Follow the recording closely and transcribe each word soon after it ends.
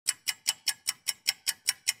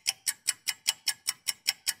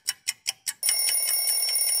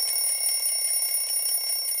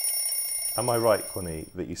Am I right, Konnie,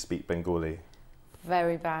 that you speak Bengali?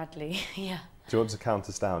 Very badly, yeah. Do you want to count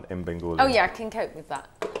us down in Bengali? Oh yeah, I can cope with that.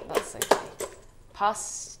 That's okay.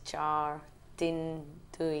 Pas, char, din,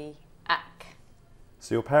 dui, ak.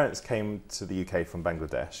 So your parents came to the UK from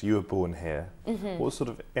Bangladesh. You were born here. Mm-hmm. What sort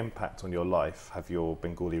of impact on your life have your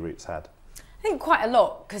Bengali roots had? I think quite a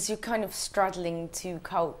lot, because you're kind of straddling two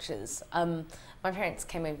cultures. My parents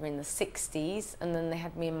came over in the 60s, and then they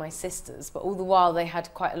had me and my sisters, but all the while they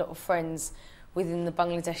had quite a lot of friends within the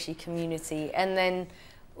Bangladeshi community. And then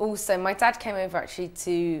also my dad came over actually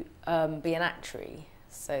to be an actuary,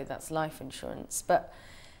 so that's life insurance, but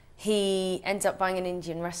he ended up buying an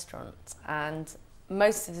Indian restaurant, and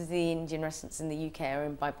most of the Indian restaurants in the UK are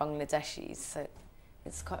owned by Bangladeshis, so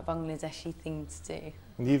it's quite a Bangladeshi thing to do.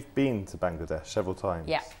 And you've been to Bangladesh several times.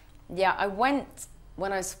 Yeah. Yeah, I went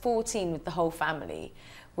when I was 14 with the whole family,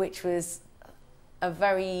 which was a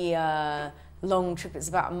very long trip. It's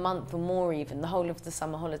about a month or more even, the whole of the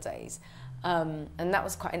summer holidays. And that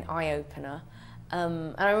was quite an eye-opener.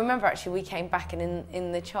 And I remember actually we came back and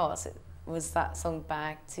in the charts it was that song,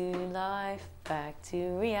 Back to Life, Back to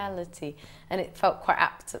Reality. And it felt quite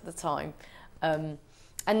apt at the time. And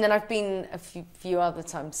then I've been a few other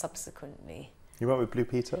times subsequently. You went with Blue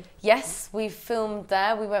Peter? Yes, we filmed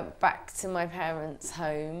there. We went back to my parents'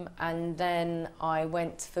 home, and then I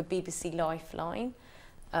went for BBC Lifeline.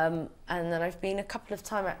 And then I've been a couple of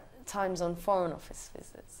times on Foreign Office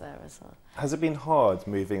visits there as well. Has it been hard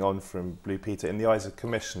moving on from Blue Peter in the eyes of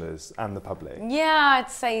commissioners and the public? Yeah, I'd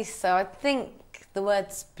say so. I think the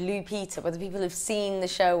words Blue Peter, whether people have seen the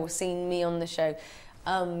show or seen me on the show,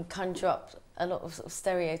 conjure up a lot of, sort of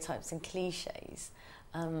stereotypes and cliches.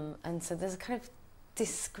 And so there's a kind of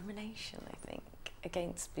discrimination, I think,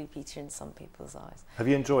 against Blue Peter in some people's eyes. Have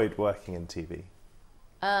you enjoyed working in TV?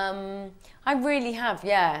 I really have,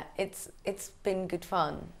 yeah. It's been good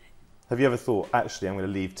fun. Have you ever thought, actually, I'm going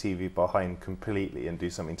to leave TV behind completely and do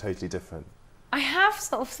something totally different? I have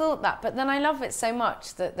sort of thought that, but then I love it so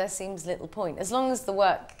much that there seems little point. As long as the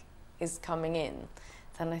work is coming in,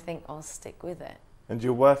 then I think I'll stick with it. And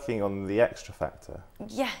you're working on The Extra Factor.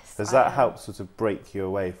 Yes. Does that help sort of break you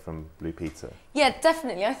away from Blue Peter? Yeah,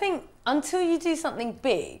 definitely. I think until you do something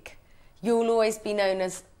big, you'll always be known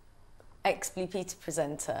as ex-Blue Peter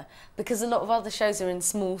presenter, because a lot of other shows are in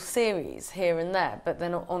small series here and there, but they're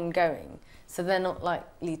not ongoing. So they're not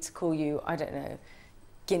likely to call you, I don't know,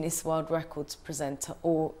 Guinness World Records presenter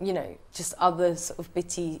or, you know, just other sort of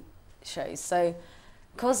bitty shows. So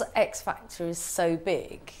because X Factor is so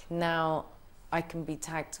big, now I can be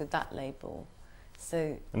tagged with that label.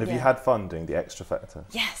 So, and have you had fun doing The Extra Factor?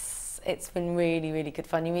 Yes, it's been really, really good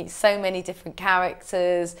fun. You meet so many different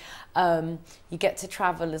characters. You get to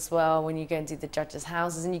travel as well when you go and do the judges'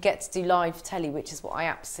 houses, and you get to do live telly, which is what I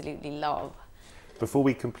absolutely love. Before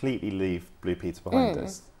we completely leave Blue Peter behind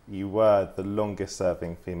us, you were the longest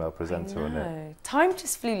serving female presenter on it. Time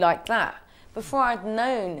just flew like that. Before I'd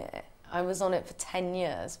known it, I was on it for 10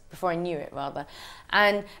 years, before I knew it rather.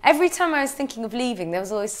 And every time I was thinking of leaving, there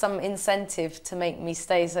was always some incentive to make me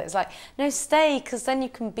stay. So it's like, no, stay, because then you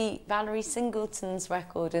can beat Valerie Singleton's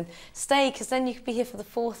record, and stay, because then you could be here for the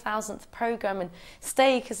 4,000th programme, and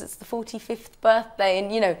stay, because it's the 45th birthday,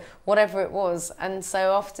 and, you know, whatever it was. And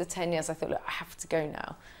so after 10 years, I thought, look, I have to go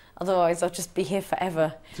now. Otherwise, I'll just be here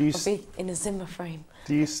forever. I'll be in a Zimmer frame.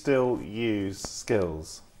 Do you still use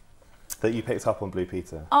skills that you picked up on Blue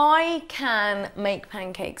Peter? I can make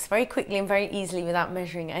pancakes very quickly and very easily without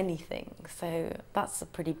measuring anything. So that's a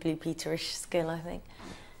pretty Blue Peter-ish skill, I think.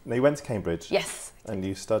 Now, you went to Cambridge. Yes. And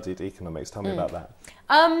you studied economics. Tell me about that.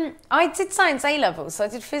 I did science A-levels. So I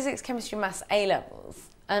did physics, chemistry, maths A-levels.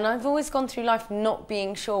 And I've always gone through life not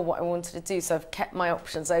being sure what I wanted to do. So I've kept my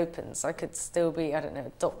options open. So I could still be, I don't know,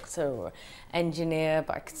 a doctor or engineer,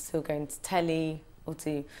 but I could still go into telly or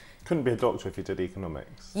do... Couldn't be a doctor if you did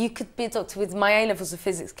economics. You could be a doctor with my A-levels of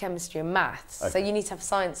physics, chemistry and maths. Okay. So you need to have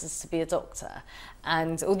sciences to be a doctor.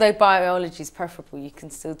 And although biology is preferable, you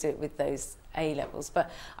can still do it with those A-levels.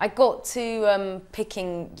 But I got to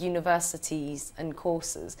picking universities and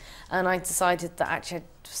courses, and I decided that actually I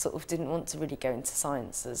sort of didn't want to really go into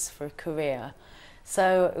sciences for a career.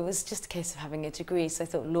 So it was just a case of having a degree. So I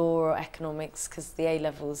thought law or economics, because the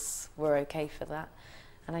A-levels were okay for that.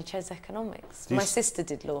 And I chose economics. My sister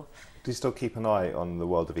did law. Do you still keep an eye on the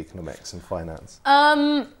world of economics and finance?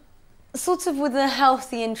 Sort of with a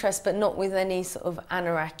healthy interest, but not with any sort of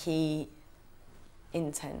anarchy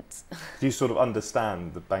intent. Do you sort of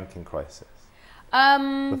understand the banking crisis?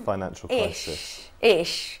 The financial crisis?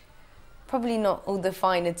 Ish. Probably not all the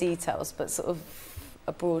finer details, but sort of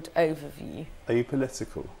a broad overview. Are you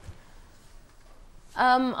political?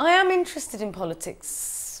 I am interested in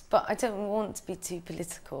politics, but I don't want to be too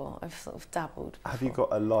political. I've sort of dabbled before. Have you got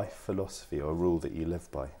a life philosophy or a rule that you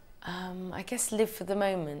live by? I guess live for the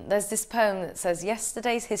moment. There's this poem that says,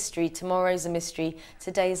 yesterday's history, tomorrow's a mystery,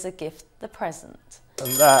 today's a gift, the present.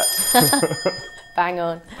 And that... Bang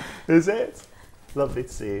on. Is it? Lovely to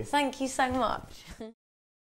see you. Thank you so much.